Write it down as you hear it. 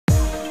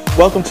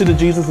Welcome to the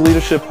Jesus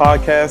Leadership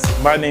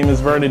Podcast. My name is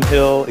Vernon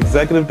Hill,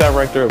 Executive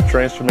Director of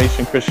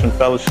Transformation Christian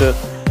Fellowship.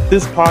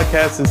 This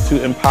podcast is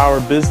to empower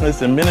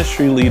business and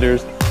ministry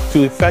leaders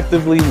to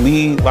effectively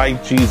lead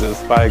like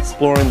Jesus by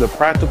exploring the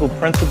practical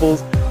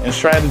principles and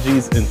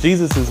strategies in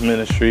Jesus'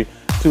 ministry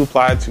to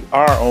apply to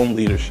our own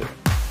leadership.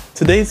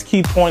 Today's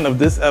key point of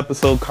this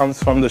episode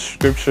comes from the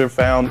scripture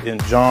found in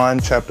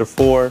John chapter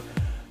 4,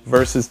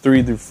 verses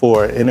 3 through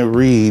 4, and it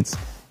reads,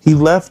 "He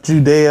left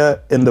Judea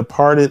and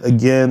departed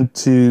again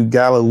to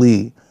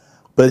Galilee,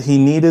 but he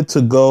needed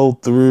to go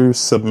through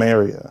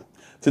Samaria."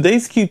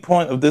 Today's key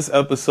point of this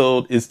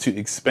episode is to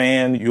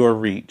expand your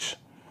reach.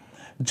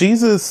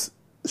 Jesus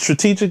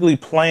strategically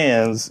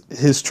plans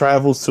his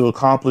travels to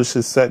accomplish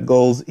his set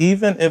goals,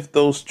 even if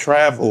those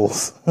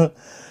travels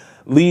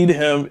lead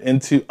him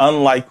into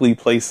unlikely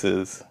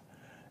places.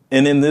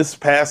 And in this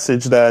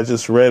passage that I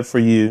just read for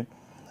you,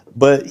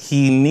 but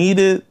he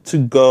needed to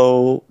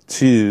go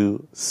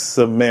to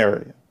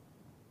Samaria.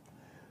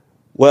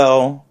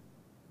 Well,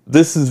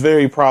 this is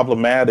very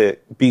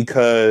problematic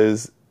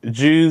because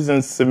Jews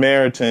and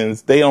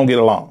Samaritans, they don't get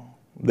along.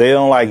 They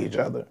don't like each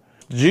other.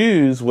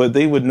 Jews, what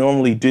they would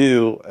normally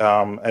do,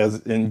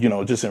 as in,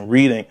 just in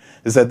reading,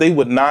 is that they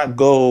would not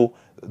go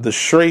the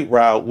straight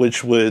route,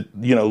 which would,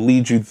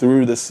 lead you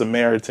through the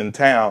Samaritan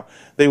town.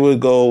 They would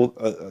go,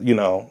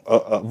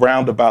 a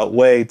roundabout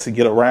way to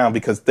get around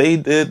because they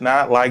did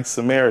not like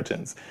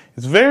Samaritans.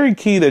 It's very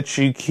key that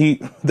you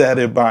keep that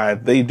in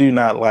mind. They do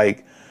not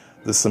like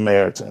the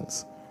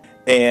Samaritans.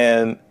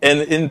 And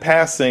in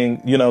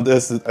passing,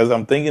 this as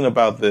I'm thinking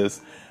about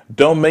this,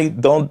 don't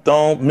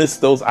miss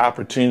those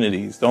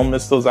opportunities. Don't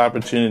miss those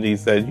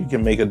opportunities that you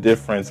can make a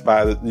difference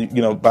by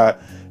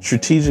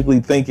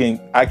strategically thinking,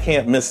 I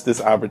can't miss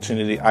this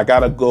opportunity. I got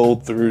to go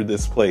through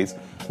this place.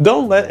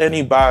 Don't let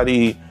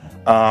anybody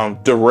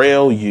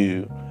derail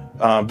you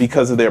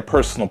because of their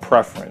personal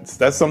preference.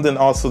 That's something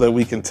also that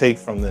we can take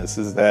from this,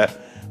 is that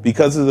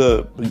because of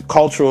the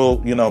cultural,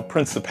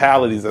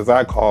 principalities, as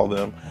I call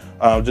them,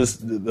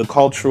 just the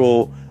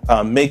cultural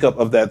makeup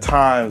of that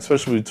time,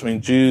 especially between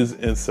Jews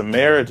and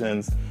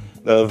Samaritans,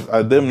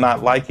 of them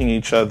not liking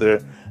each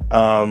other,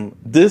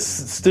 this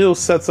still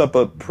sets up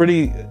a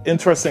pretty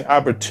interesting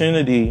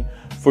opportunity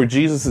for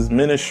Jesus'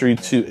 ministry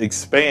to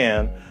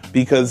expand,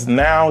 because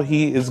now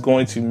he is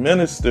going to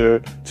minister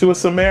to a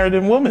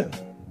Samaritan woman,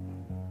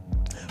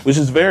 which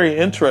is very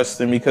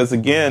interesting because,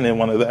 again, in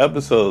one of the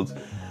episodes,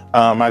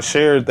 I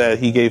shared that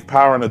he gave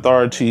power and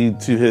authority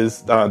to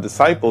his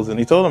disciples, and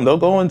he told them, don't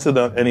go into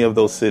any of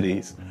those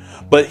cities.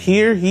 But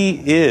here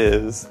he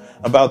is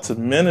about to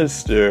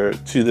minister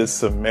to this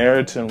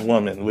Samaritan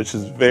woman, which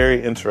is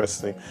very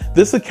interesting.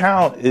 This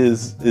account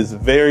is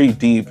very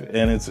deep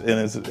and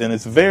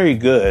it's very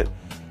good.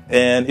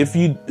 And if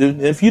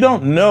you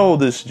don't know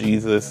this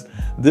Jesus,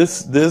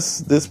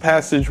 this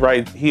passage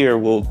right here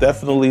will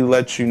definitely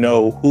let you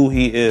know who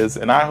he is.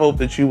 And I hope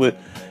that you would,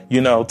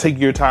 take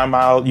your time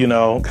out,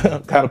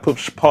 kind of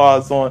put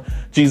pause on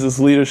Jesus'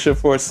 leadership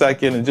for a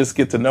second and just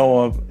get to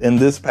know him in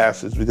this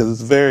passage, because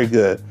it's very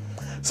good.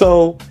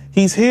 So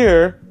he's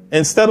here.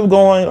 Instead of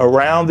going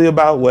around the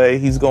about way,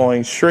 he's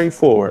going straight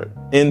forward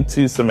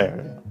into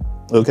Samaria.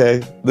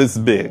 Okay, this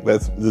is big.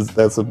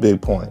 That's a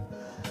big point.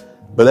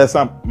 But that's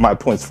not my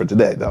points for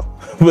today, though.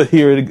 But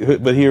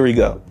here we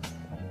go.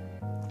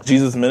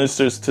 Jesus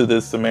ministers to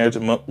this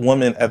Samaritan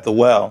woman at the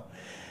well.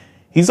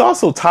 He's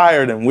also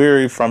tired and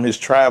weary from his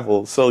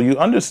travels. So you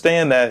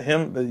understand that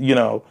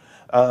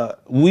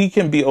we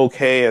can be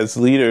okay as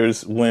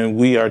leaders when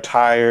we are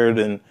tired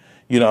and,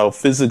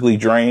 physically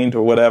drained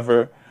or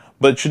whatever.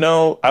 But,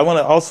 I want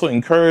to also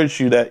encourage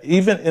you that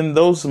even in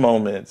those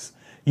moments,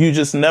 you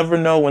just never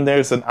know when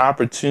there's an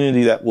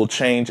opportunity that will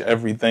change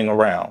everything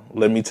around.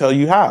 Let me tell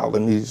you how.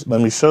 Let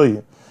me show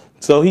you.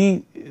 So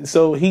he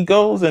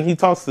goes and he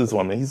talks to this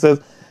woman. He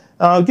says,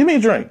 give me a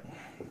drink.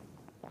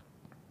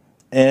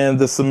 And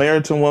the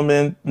Samaritan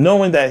woman,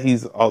 knowing that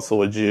he's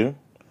also a Jew,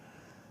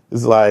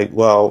 is like,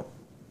 well,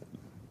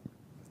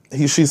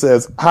 she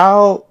says,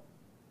 how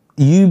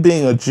you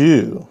being a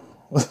Jew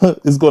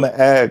is going to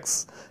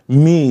ask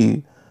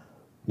me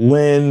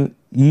when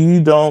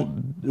they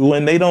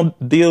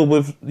don't deal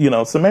with,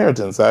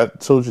 Samaritans. I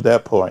told you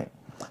that point.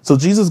 So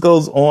Jesus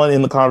goes on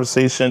in the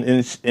conversation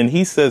and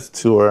he says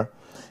to her,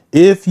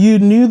 if you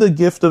knew the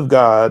gift of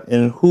God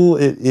and who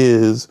it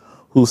is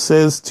who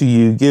says to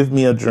you, give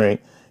me a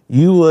drink,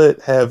 you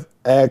would have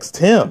asked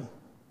him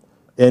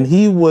and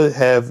he would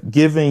have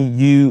given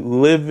you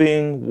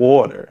living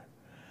water.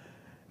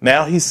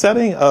 Now he's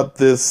setting up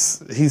this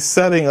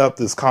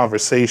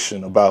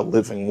conversation about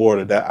living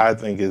water that I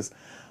think is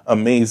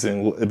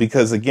amazing,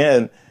 because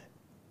again,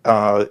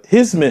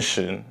 his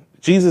mission,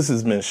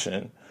 Jesus'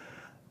 mission,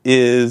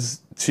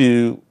 is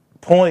to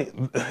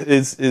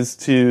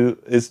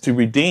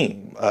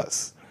redeem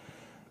us.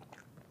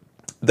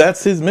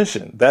 That's his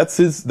mission. That's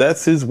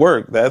his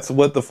work. That's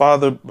what the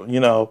Father,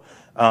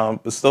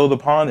 bestowed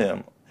upon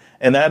him.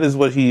 And that is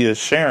what he is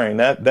sharing.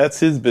 That's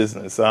his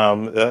business.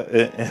 And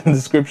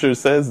the scripture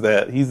says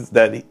that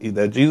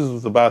that Jesus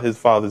was about his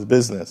Father's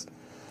business.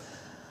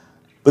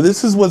 But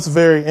this is what's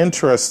very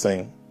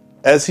interesting.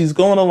 As he's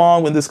going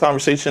along with this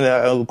conversation,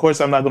 of course,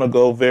 I'm not going to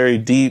go very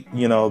deep,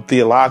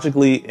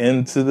 theologically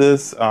into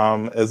this,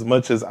 as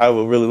much as I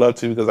would really love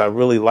to, because I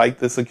really like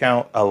this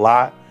account a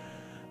lot.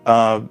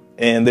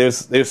 And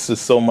there's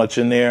just so much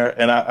in there,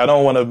 and I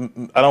don't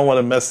want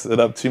to mess it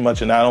up too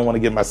much, and I don't want to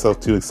get myself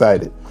too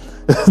excited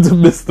to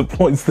miss the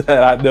points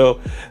that I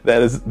know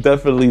that is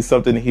definitely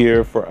something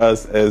here for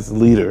us as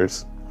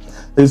leaders.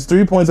 There's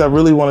 3 points I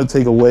really want to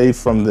take away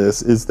from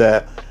this. Is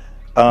that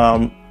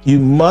you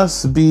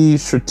must be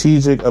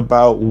strategic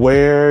about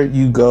where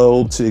you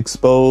go to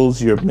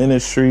expose your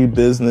ministry,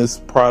 business,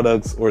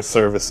 products, or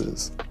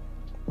services.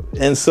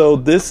 And so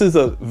this is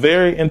a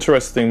very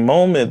interesting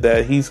moment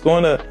that he's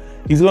going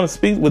to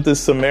speak with this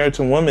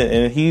Samaritan woman,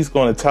 and he's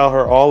going to tell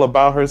her all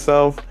about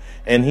herself,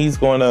 and he's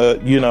going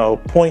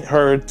to, point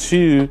her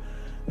to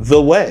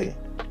the way,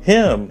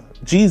 him,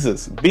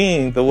 Jesus,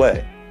 being the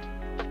way,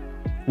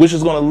 which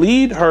is going to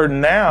lead her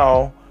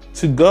now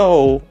to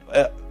go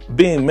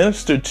being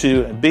ministered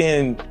to and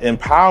being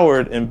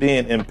empowered and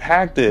being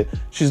impacted.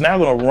 She's now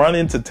going to run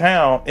into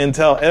town and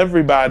tell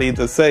everybody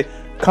to say,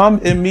 come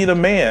and meet a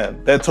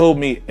man that told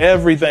me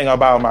everything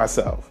about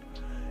myself.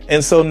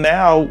 And so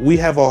now we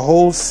have a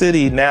whole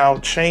city now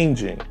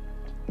changing.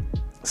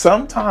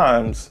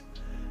 Sometimes,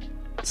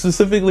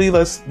 specifically,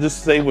 let's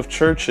just say with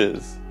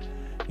churches,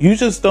 you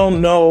just don't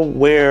know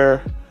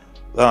where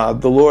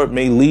the Lord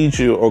may lead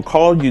you or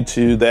call you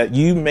to, that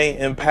you may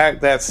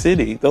impact that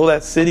city, though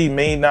that city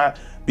may not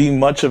be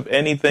much of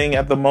anything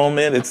at the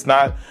moment. It's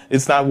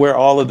not where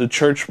all of the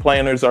church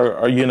planners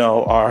are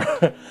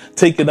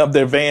taking up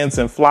their vans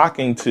and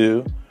flocking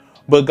to,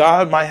 but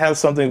God might have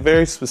something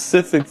very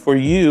specific for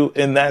you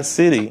in that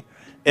city,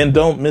 and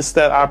don't miss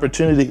that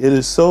opportunity. It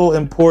is so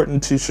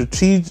important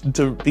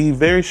to be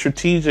very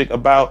strategic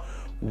about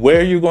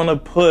where you're going to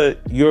put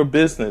your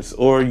business,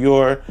 or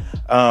your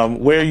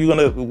where you're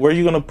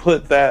going to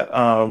put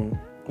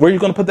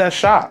that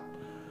shop,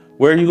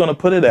 where you're going to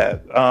put it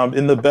at,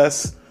 in the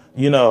best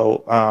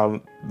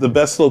the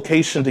best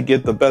location to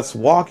get the best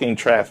walking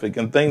traffic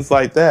and things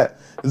like that.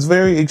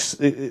 It's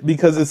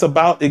because it's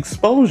about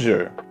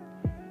exposure.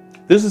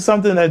 This is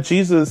something that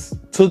Jesus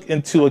took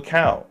into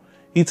account.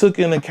 He took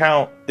into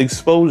account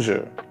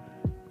exposure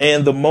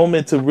and the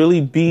moment to really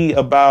be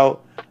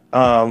about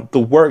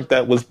the work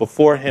that was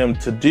before him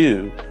to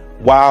do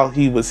while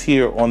he was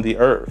here on the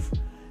earth.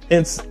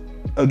 Hence,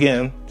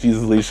 again,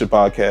 Jesus Leadership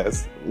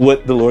Podcast,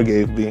 what the Lord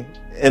gave me.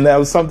 And that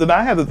was something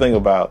I had to think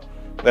about,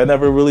 that I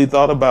never really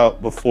thought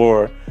about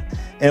before.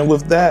 And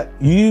with that,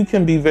 you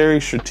can be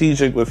very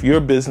strategic with your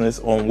business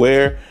on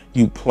where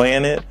you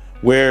plan it,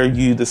 where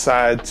you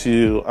decide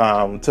to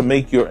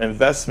make your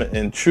investment,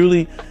 and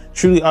truly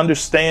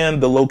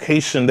understand the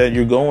location that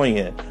you're going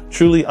in,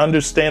 truly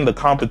understand the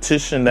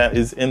competition that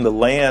is in the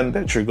land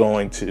that you're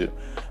going to,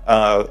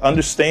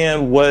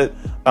 understand what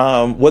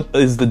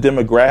is the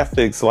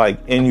demographics like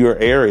in your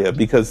area,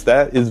 because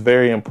that is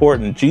very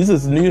important.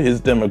 Jesus knew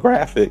his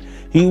demographic.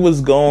 He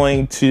was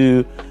going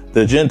to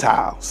the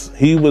Gentiles.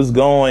 He was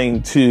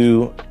going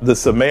to the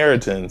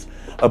Samaritans,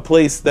 a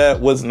place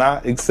that was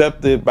not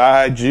accepted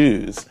by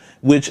Jews,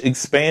 which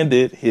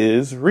expanded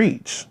his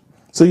reach.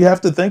 So you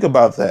have to think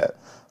about that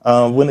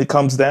when it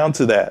comes down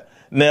to that.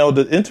 Now,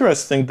 the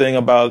interesting thing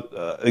about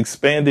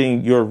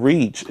expanding your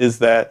reach is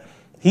that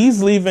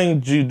he's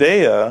leaving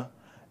Judea,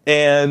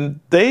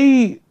 and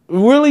they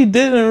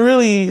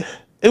really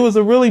it was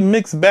a really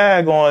mixed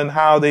bag on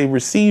how they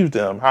received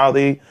him, how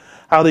they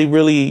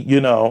really,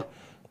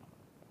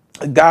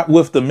 got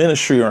with the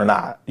ministry or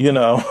not,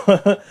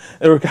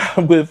 or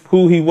got with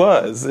who he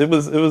was. It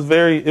was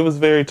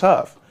very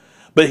tough.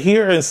 But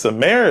here in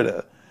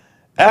Samaria,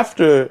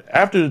 after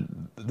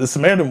the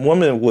Samaritan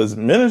woman was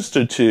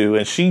ministered to,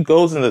 and she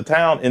goes into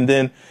town, and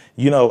then,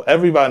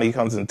 everybody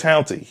comes in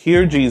town to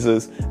hear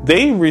Jesus,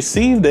 they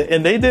received it,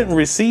 and they didn't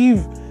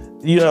receive,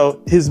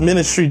 his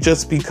ministry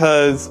just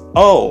because,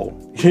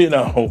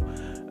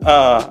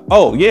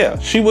 yeah,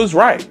 she was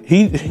right.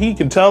 He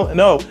can tell.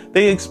 No,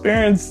 they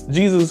experienced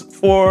Jesus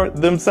for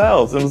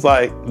themselves. It was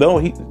like, no,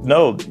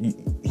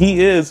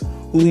 he is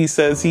who he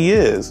says he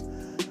is.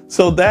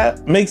 So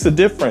that makes a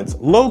difference.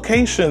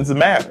 Locations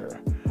matter.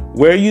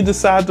 Where you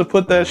decide to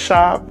put that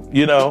shop,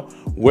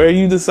 where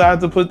you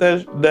decide to put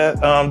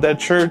that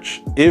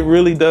church, it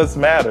really does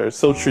matter.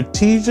 So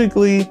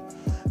strategically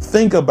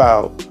think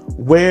about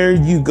where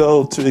you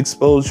go to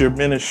expose your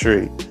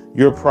ministry,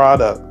 your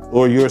product,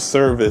 or your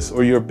service,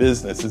 or your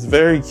business. It's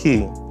very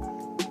key.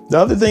 The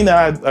other thing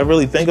that I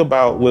really think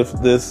about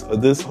with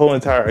this whole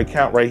entire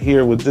account right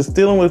here, with just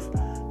dealing with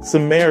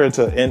Samaria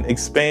and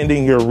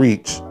expanding your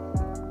reach,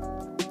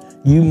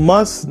 you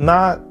must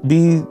not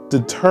be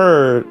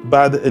deterred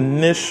by the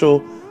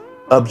initial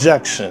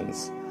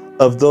objections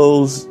of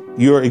those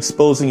you're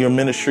exposing your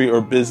ministry or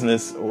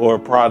business or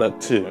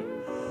product to.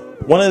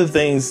 One of the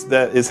things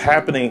that is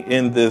happening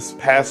in this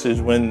passage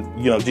when,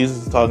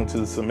 Jesus is talking to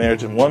the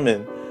Samaritan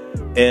woman,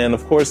 and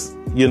of course,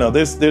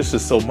 there's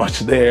just so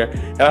much there,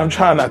 and I'm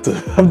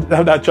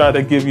not trying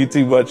to give you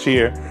too much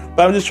here,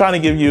 But I'm just trying to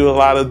give you a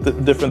lot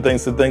of different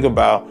things to think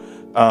about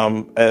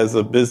as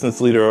a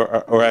business leader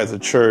or as a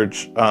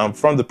church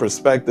from the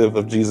perspective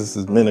of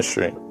Jesus's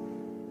ministry.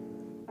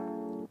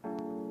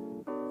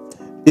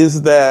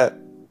 Is that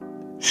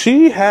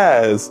she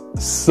has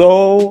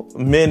so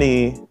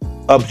many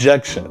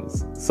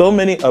objections, so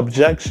many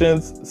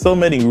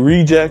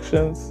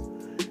rejections,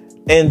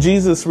 and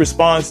Jesus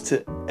responds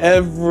to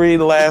every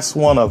last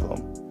one of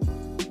them.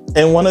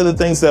 And one of the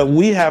things that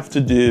we have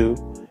to do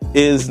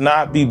is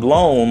not be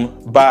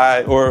blown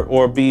by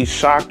or be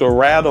shocked or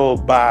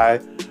rattled by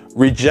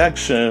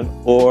rejection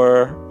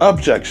or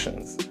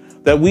objections,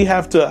 that we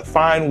have to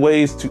find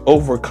ways to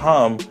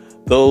overcome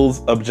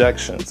those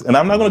objections. And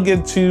I'm not going to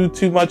get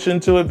too much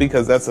into it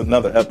because that's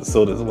another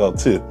episode as well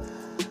too.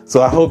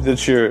 So I hope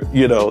that you're,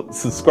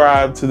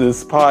 subscribed to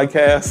this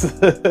podcast.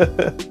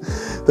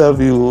 That'd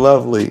be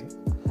lovely.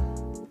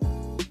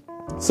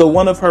 So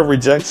one of her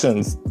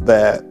rejections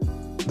that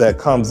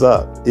comes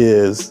up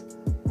is,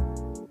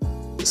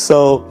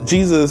 so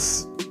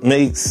Jesus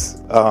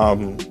makes,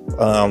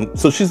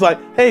 so she's like,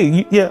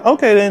 hey, yeah,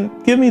 okay, then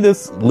give me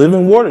this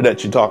living water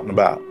that you're talking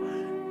about.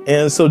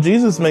 And so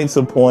Jesus makes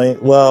a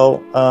point, well,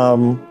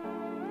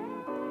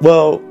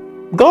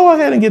 go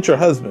ahead and get your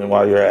husband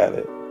while you're at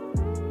it.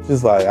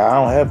 She's like, I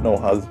don't have no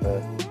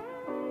husband.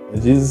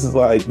 And Jesus is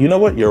like, you know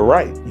what? You're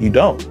right. You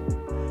don't.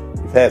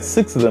 You've had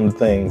 6 of them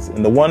things.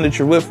 And the one that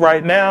you're with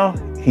right now,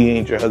 he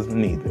ain't your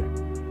husband either.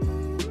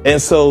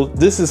 And so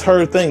this is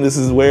her thing. This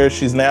is where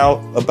she's now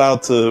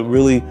about to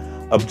really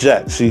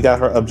object. She got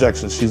her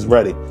objections. She's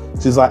ready.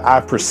 She's like, I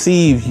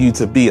perceive you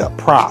to be a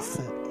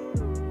prophet.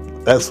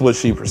 That's what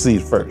she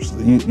perceived first.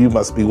 You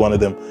must be one of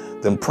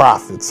them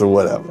prophets or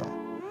whatever.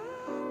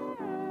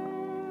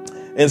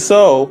 And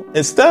so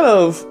instead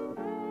of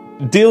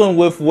dealing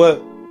with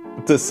what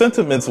the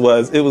sentiments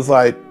was, it was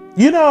like,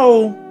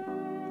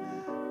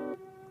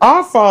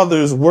 our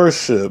fathers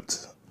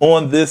worshipped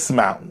on this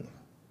mountain.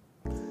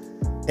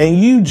 And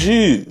you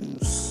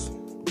Jews,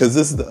 because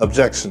this is the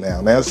objection now.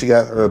 Now she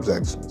got her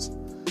objections.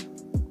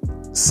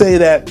 Say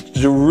that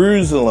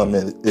Jerusalem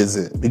is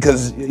it.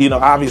 Because,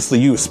 obviously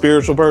you're a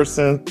spiritual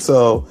person.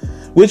 So,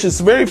 which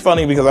is very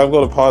funny because I'm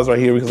going to pause right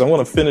here because I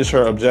want to finish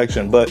her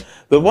objection. But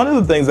one of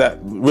the things that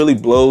really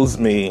blows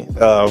me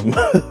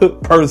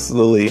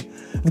personally,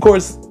 of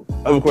course,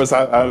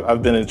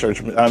 I've been in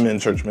church. I'm in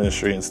church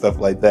ministry and stuff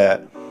like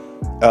that.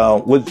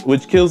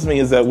 Which kills me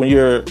is that when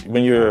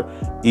you're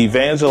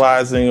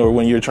evangelizing or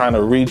when you're trying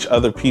to reach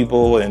other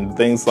people and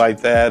things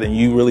like that, and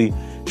you really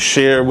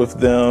share with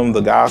them the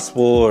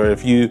gospel, or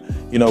if you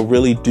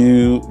really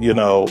do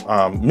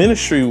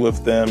ministry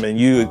with them and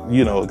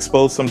you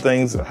expose some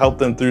things or help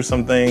them through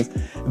some things,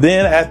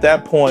 then at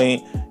that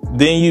point,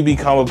 then you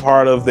become a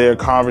part of their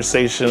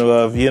conversation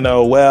of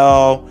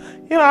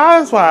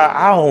that's why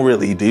I don't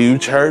really do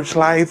church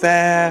like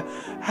that.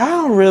 I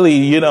don't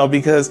really,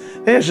 because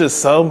there's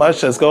just so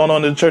much that's going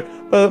on in the church.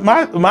 But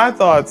my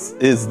thoughts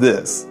is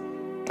this.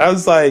 I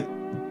was like,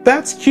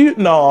 that's cute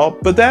and all,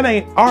 but that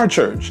ain't our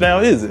church now,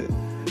 is it?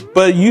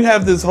 But you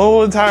have this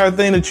whole entire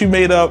thing that you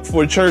made up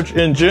for church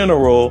in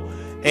general,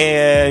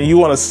 and you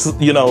want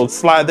to,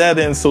 slide that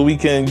in so we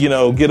can,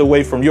 get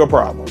away from your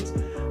problems.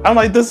 I'm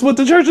like, this is what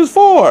the church is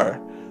for.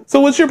 So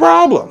what's your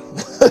problem?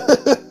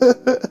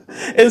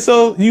 And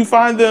so you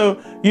find them,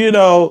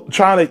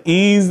 trying to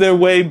ease their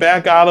way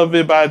back out of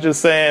it by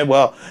just saying,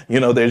 well,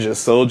 they're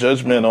just so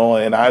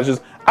judgmental. And I was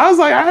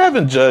like, I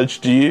haven't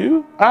judged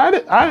you. I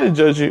didn't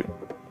judge you.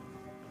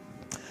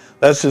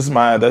 That's just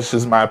my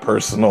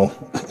personal,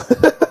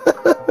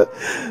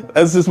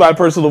 that's just my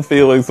personal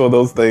feelings on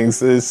those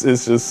things.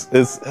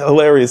 It's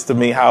hilarious to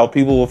me how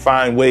people will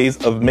find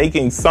ways of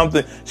making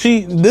something.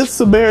 This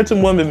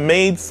Samaritan woman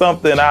made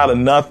something out of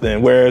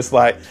nothing, where it's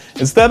like,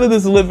 instead of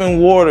this living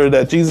water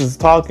that Jesus is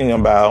talking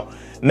about,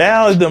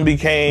 now it then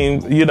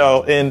became,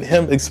 and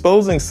him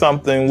exposing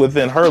something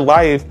within her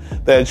life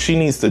that she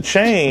needs to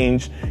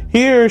change.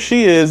 Here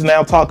she is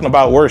now talking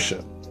about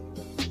worship.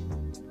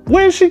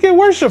 Where did she get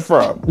worship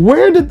from?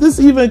 Where did this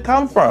even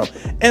come from?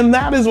 And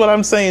that is what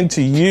I'm saying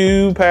to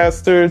you,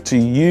 pastor, to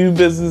you,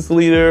 business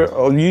leader,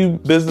 or you,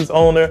 business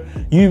owner,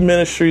 you,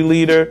 ministry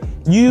leader.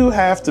 You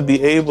have to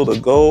be able to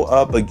go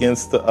up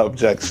against the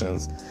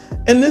objections.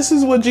 And this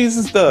is what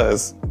Jesus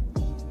does.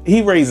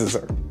 He raises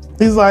her.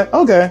 He's like,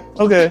 okay.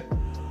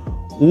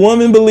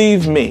 Woman,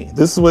 believe me.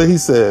 This is what he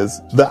says.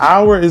 The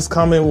hour is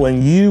coming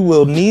when you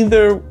will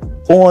neither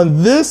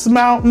on this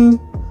mountain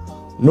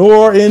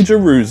nor in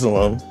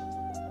Jerusalem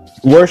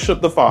worship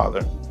the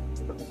Father.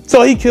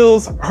 So he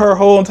kills her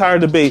whole entire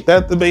debate.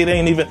 That debate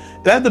ain't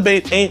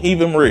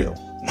even real.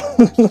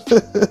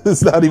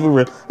 It's not even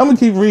real. I'm gonna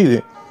keep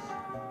reading.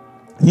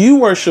 You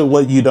worship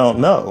what you don't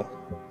know,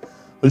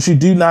 but you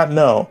do not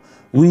know.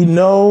 We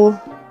know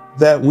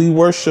that we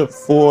worship,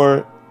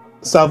 for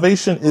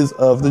salvation is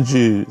of the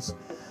Jews.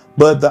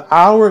 But the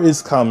hour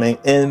is coming,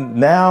 and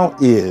now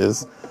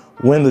is,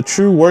 when the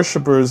true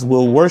worshipers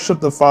will worship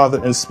the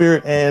Father in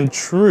spirit and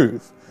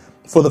truth.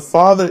 For the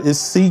Father is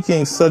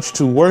seeking such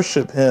to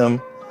worship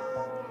him.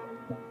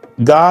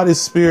 God is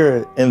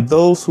spirit, and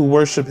those who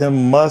worship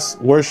him must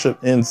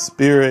worship in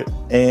spirit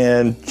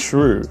and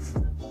truth.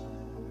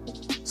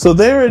 So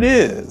there it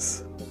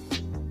is.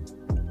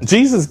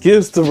 Jesus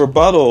gives the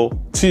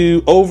rebuttal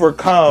to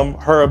overcome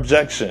her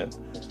objection.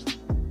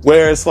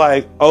 Where it's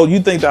like, oh, you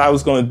think that I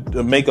was going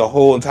to make a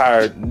whole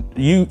entire,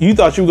 you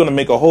thought you were going to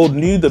make a whole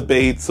new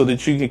debate so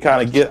that you can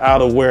kind of get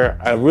out of where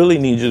I really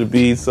need you to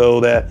be so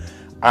that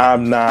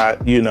I'm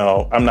not,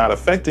 I'm not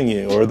affecting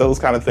you, or those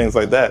kind of things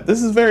like that.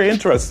 This is very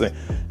interesting.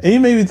 And you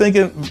may be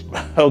thinking,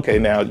 okay,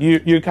 now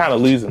you're kind of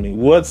losing me.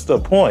 What's the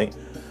point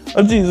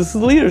of Jesus'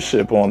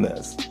 leadership on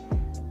this?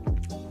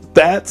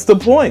 That's the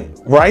point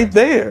right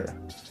there,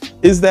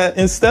 is that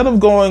instead of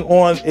going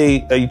on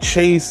a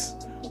chase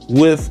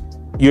with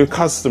your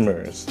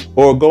customers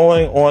or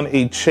going on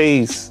a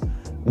chase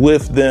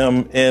with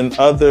them and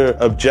other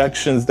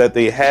objections that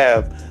they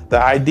have,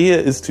 the idea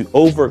is to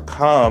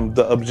overcome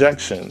the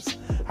objections.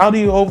 How do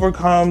you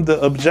overcome the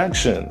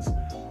objections?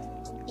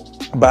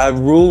 By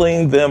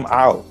ruling them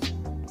out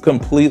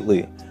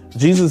completely.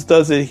 Jesus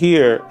does it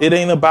here. It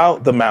ain't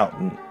about the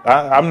mountain.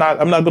 I'm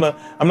not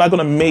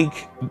gonna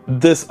make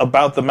this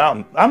about the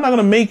mountain. I'm not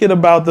gonna make it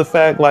about the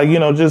fact, like,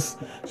 just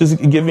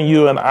giving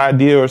you an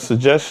idea or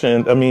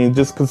suggestion. I mean,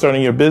 just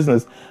concerning your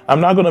business.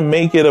 I'm not gonna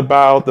make it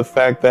about the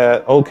fact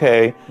that,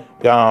 okay,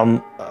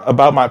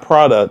 about my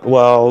product.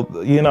 Well,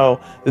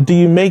 do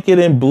you make it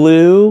in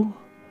blue?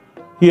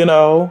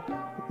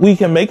 We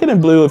can make it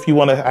in blue if you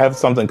want to have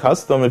something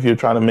custom. If you're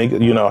trying to make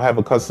it, have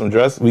a custom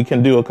dress, we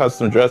can do a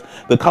custom dress.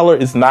 The color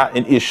is not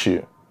an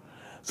issue.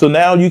 So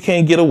now you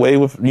can't get away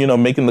with,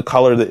 making the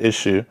color the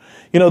issue.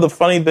 The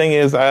funny thing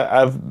is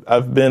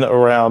I've been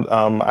around,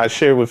 I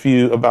shared with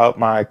you about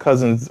my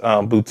cousin's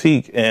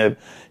boutique, and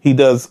he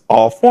does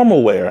all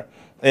formal wear.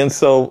 And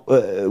so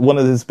one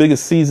of his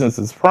biggest seasons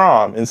is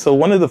prom. And so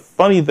one of the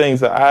funny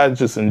things that I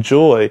just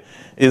enjoy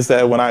is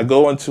that when I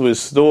go into his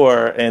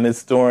store and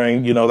it's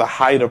during, the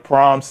height of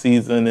prom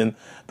season, and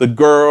the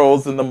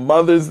girls and the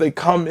mothers, they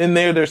come in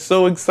there, they're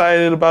so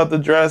excited about the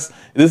dress.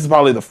 This is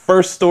probably the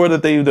first store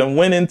that they then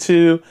went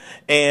into,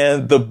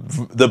 and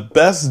the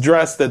best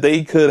dress that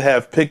they could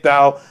have picked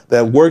out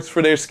that works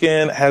for their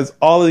skin, has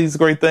all of these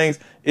great things.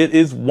 It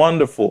is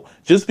wonderful.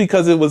 Just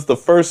because it was the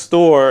first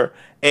store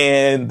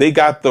and they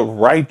got the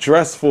right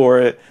dress for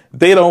it,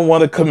 they don't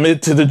want to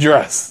commit to the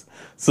dress.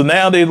 So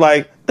now they're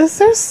like, is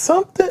there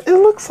something? It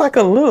looks like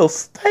a little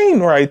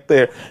stain right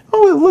there.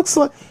 Oh, it looks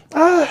like,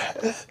 I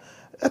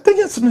think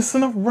it's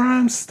missing a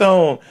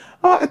rhinestone.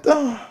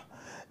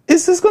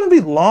 Is this going to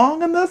be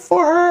long enough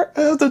for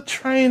her? The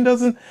train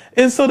doesn't.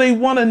 And so they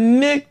want to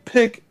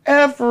nitpick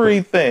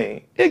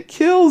everything. It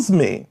kills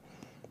me.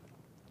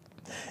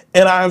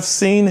 And I've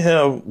seen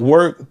him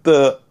work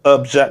the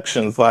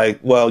objections like,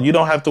 well, you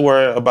don't have to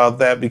worry about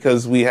that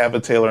because we have a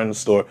tailor in the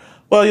store.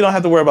 Well, you don't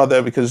have to worry about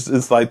that because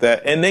it's like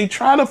that. And they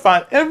try to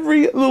find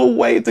every little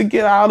way to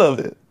get out of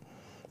it.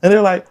 And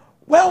they're like,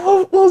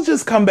 well, we'll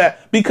just come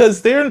back,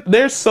 because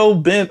they're so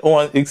bent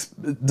on,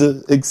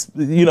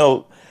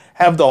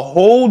 have the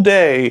whole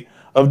day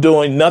of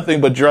doing nothing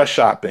but dress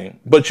shopping,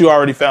 but you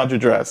already found your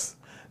dress.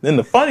 Then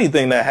the funny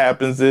thing that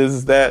happens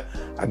is that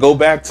I go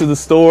back to the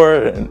store,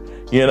 and,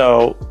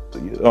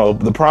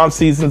 the prom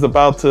season's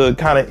about to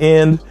kind of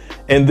end.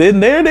 And then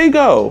there they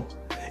go.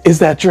 Is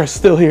that dress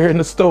still here in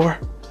the store?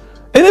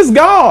 And it's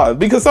gone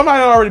because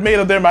somebody already made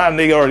up their mind and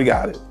they already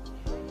got it.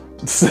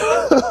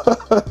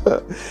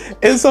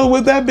 And so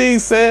with that being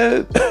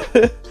said,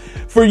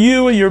 for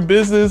you and your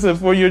business and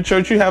for your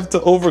church, you have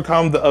to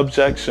overcome the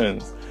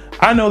objections.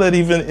 I know that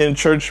even in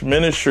church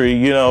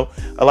ministry, a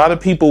lot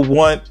of people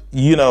want,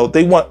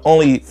 they want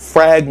only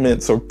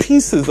fragments or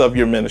pieces of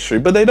your ministry,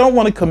 but they don't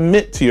want to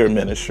commit to your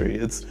ministry.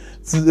 It's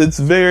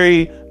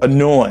very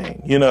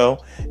annoying,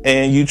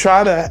 and you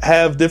try to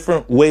have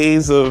different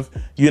ways of,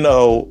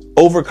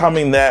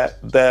 overcoming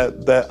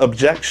that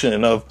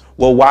objection of,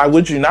 well, why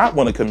would you not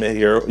want to commit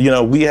here?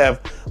 We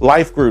have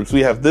life groups,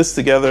 we have this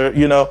together,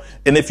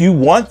 and if you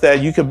want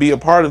that, you could be a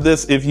part of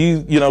this if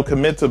you,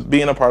 commit to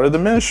being a part of the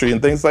ministry and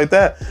things like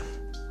that.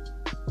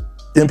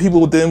 And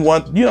people would then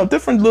want,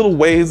 different little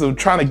ways of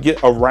trying to get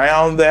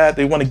around that.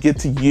 They want to get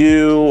to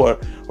you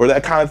or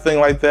that kind of thing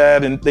like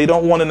that. And they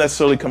don't want to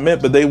necessarily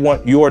commit, but they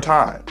want your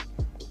time.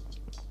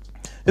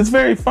 It's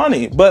very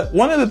funny. But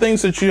one of the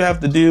things that you have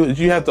to do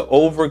is you have to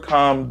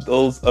overcome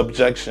those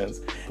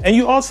objections. And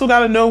you also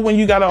got to know when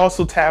you got to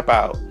also tap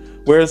out,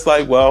 where it's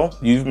like, well,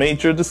 you've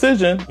made your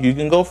decision. You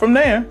can go from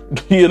there.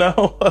 You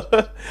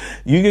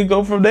can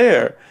go from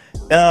there.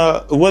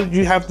 What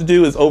you have to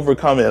do is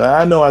overcome it. And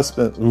I know I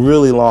spent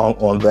really long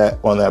on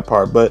that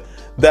part, but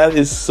that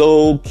is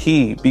so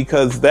key,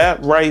 because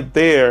that right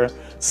there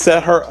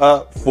set her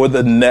up for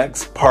the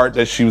next part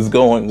that she was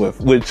going with,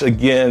 which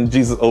again,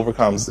 Jesus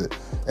overcomes it.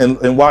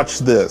 And watch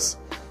this.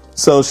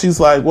 So she's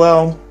like,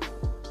 well,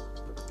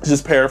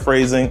 just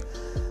paraphrasing,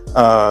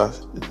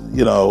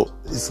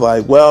 it's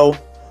like, well,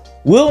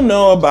 we'll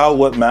know about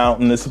what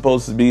mountain it's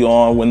supposed to be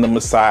on when the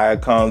Messiah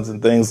comes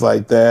and things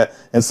like that.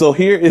 And so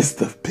here is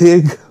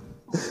this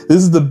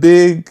is the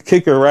big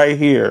kicker right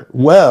here.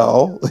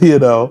 Well,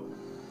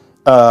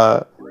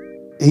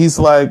 He's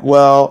like,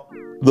 well,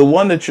 the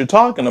one that you're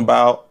talking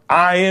about,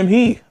 I am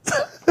he.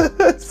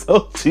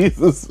 So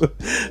Jesus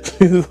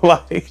is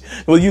like,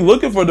 well, you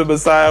looking for the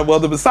Messiah? Well,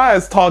 the Messiah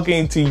is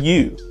talking to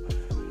you.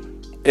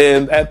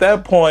 And at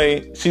that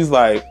point, she's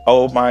like,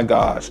 oh my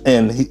gosh.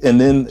 And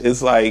then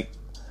it's like,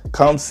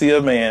 come see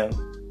a man.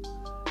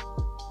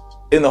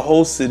 And the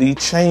whole city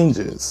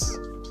changes.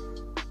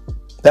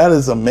 That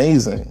is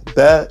amazing.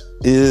 That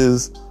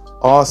is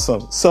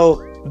awesome.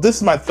 So this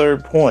is my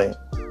third point.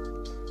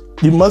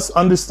 You must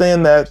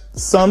understand that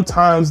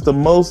sometimes the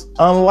most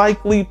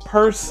unlikely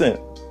person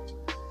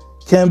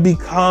can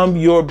become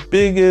your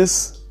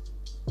biggest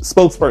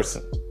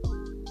spokesperson.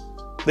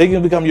 They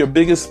can become your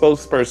biggest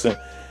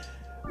spokesperson.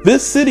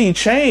 This city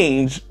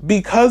changed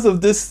because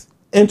of this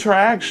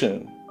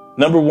interaction.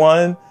 Number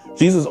one,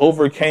 Jesus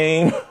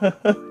overcame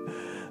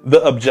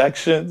the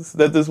objections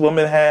that this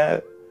woman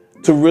had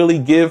to really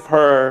give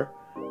her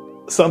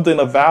something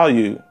of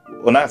value.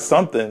 Well, not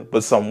something,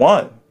 but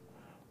someone,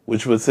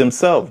 which was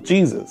himself,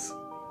 Jesus.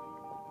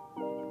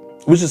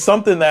 Which is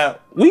something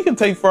that we can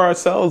take for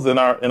ourselves in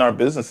our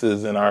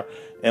businesses, in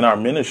our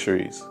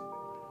ministries,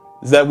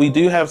 is that we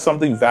do have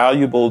something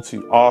valuable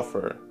to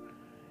offer.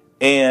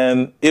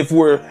 And if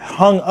we're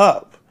hung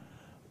up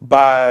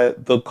by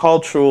the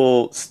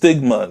cultural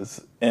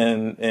stigmas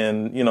and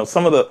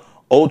some of the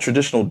old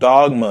traditional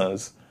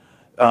dogmas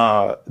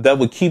that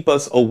would keep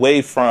us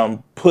away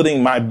from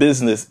putting my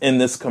business in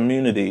this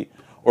community,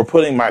 or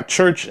putting my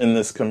church in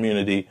this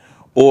community,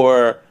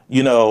 or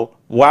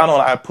why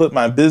don't I put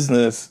my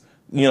business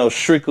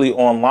strictly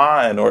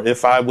online, or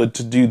if I would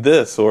to do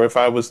this, or if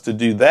I was to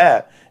do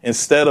that,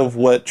 instead of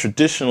what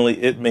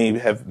traditionally it may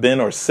have been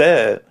or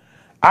said,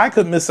 I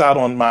could miss out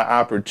on my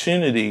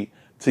opportunity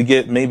to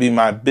get maybe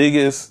my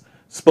biggest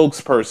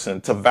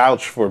spokesperson to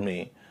vouch for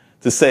me,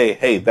 to say,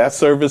 hey, that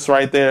service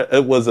right there,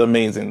 it was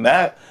amazing.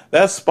 That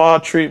spa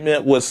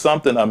treatment was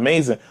something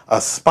amazing.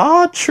 A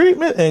spa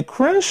treatment in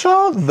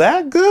Crenshaw,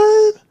 that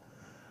good?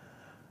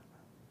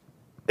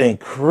 In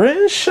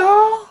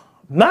Crenshaw?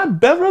 Not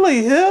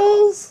Beverly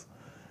Hills?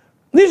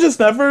 You just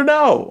never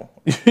know.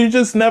 You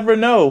just never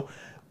know.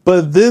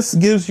 But this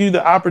gives you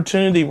the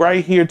opportunity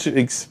right here to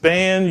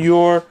expand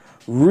your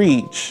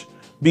reach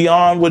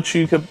beyond what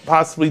you could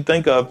possibly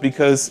think of,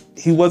 because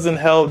he wasn't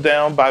held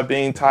down by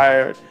being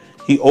tired.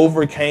 He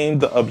overcame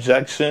the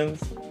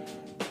objections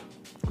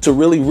to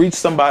really reach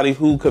somebody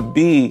who could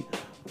be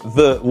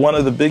one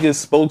of the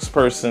biggest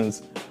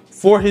spokespersons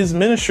for his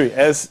ministry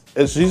as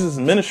Jesus'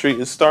 ministry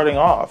is starting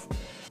off.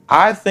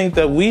 I think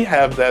that we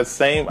have that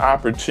same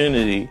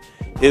opportunity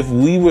if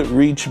we would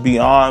reach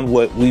beyond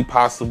what we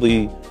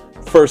possibly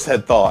first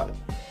had thought,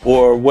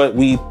 or what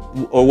we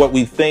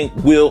think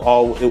will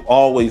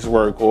always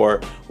work, or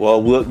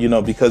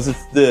because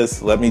it's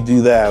this, let me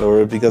do that,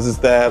 or because it's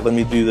that, let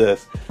me do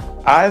this.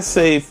 I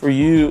say for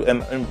you,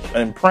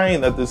 and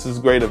praying that this is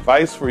great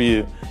advice for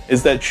you,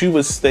 is that you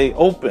would stay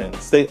open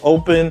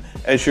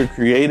as you're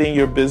creating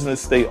your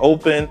business, stay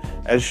open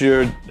as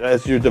you're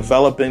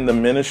developing the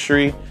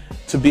ministry,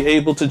 to be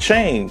able to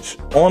change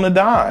on a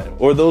dime,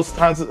 or those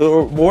times,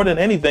 or more than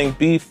anything,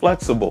 be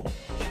flexible.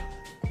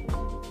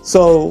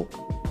 So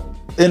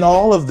in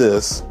all of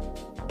this,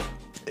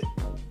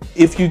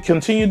 if you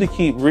continue to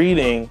keep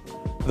reading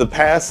the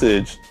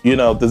passage,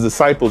 the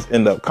disciples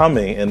end up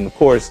coming. And of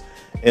course,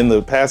 in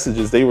the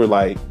passages, they were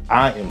like,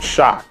 I am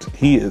shocked.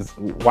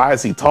 Why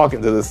is he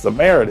talking to the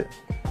Samaritan?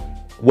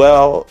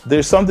 Well,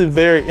 there's something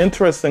very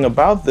interesting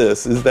about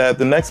this, is that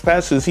the next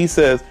passage, he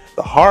says,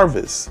 the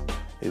harvest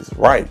is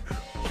ripe.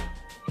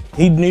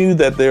 He knew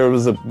that there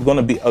was going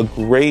to be a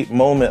great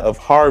moment of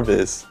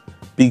harvest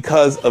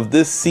because of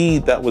this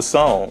seed that was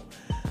sown.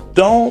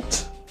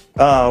 Don't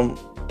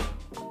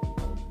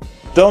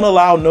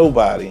allow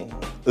nobody.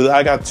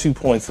 I got 2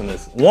 points in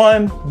this.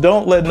 One,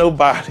 don't let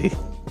nobody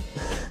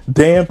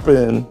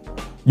dampen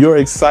your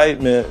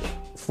excitement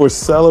for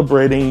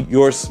celebrating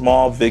your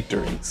small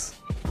victories.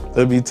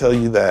 Let me tell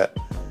you that.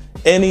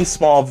 Any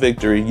small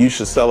victory, you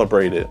should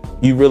celebrate it.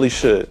 You really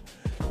should.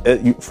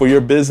 For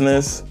your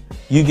business,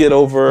 you get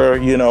over,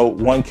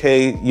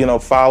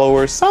 1K,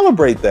 followers,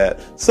 celebrate that.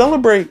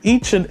 Celebrate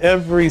each and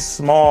every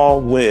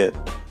small win.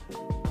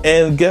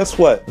 And guess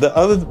what? The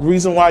other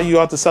reason why you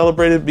ought to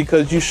celebrate it,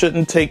 because you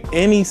shouldn't take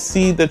any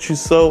seed that you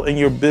sow in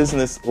your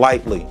business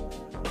lightly.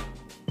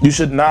 You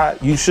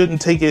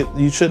shouldn't take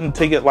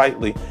it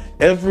lightly.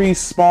 Every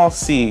small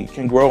seed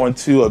can grow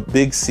into a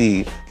big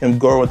seed, can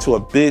grow into a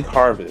big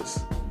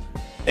harvest.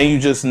 And you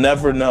just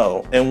never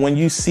know. And when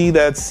you see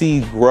that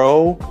seed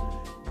grow,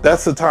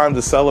 that's the time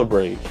to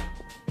celebrate.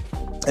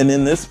 And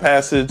in this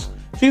passage,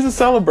 Jesus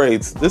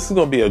celebrates. This is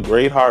going to be a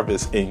great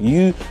harvest. And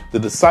you, the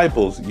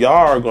disciples,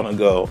 y'all are going to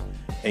go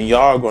and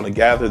y'all are going to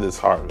gather this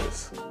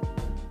harvest.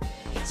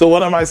 So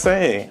what am I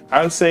saying?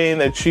 I'm saying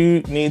that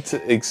you need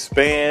to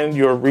expand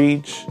your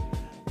reach.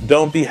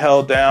 Don't be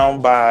held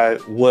down by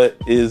what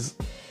is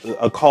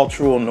a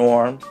cultural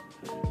norm.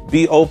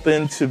 Be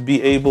open to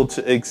be able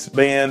to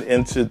expand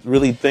and to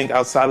really think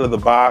outside of the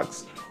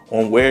box,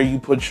 on where you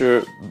put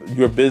your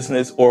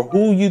business, or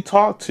who you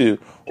talk to,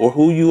 or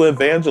who you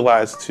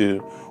evangelize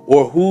to,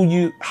 or who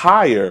you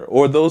hire,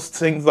 or those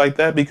things like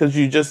that, because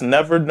you just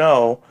never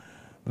know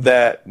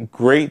that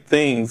great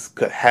things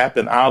could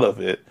happen out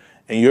of it,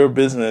 and your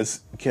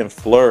business can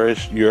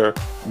flourish. Your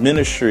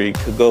ministry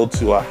could go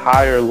to a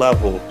higher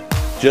level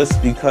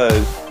just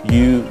because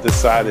you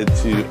decided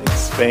to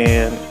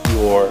expand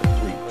your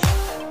reach.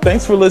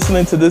 Thanks for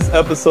listening to this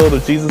episode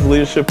of Jesus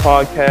Leadership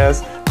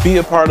Podcast. Be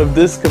a part of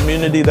this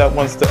community that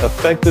wants to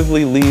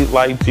effectively lead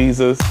like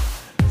Jesus.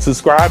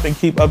 Subscribe and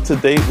keep up to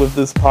date with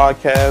this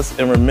podcast.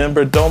 And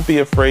remember, don't be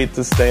afraid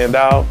to stand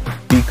out.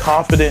 Be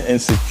confident and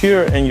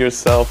secure in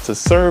yourself to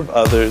serve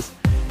others,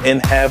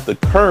 and have the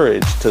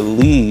courage to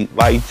lead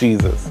like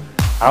Jesus.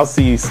 I'll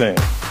see you soon.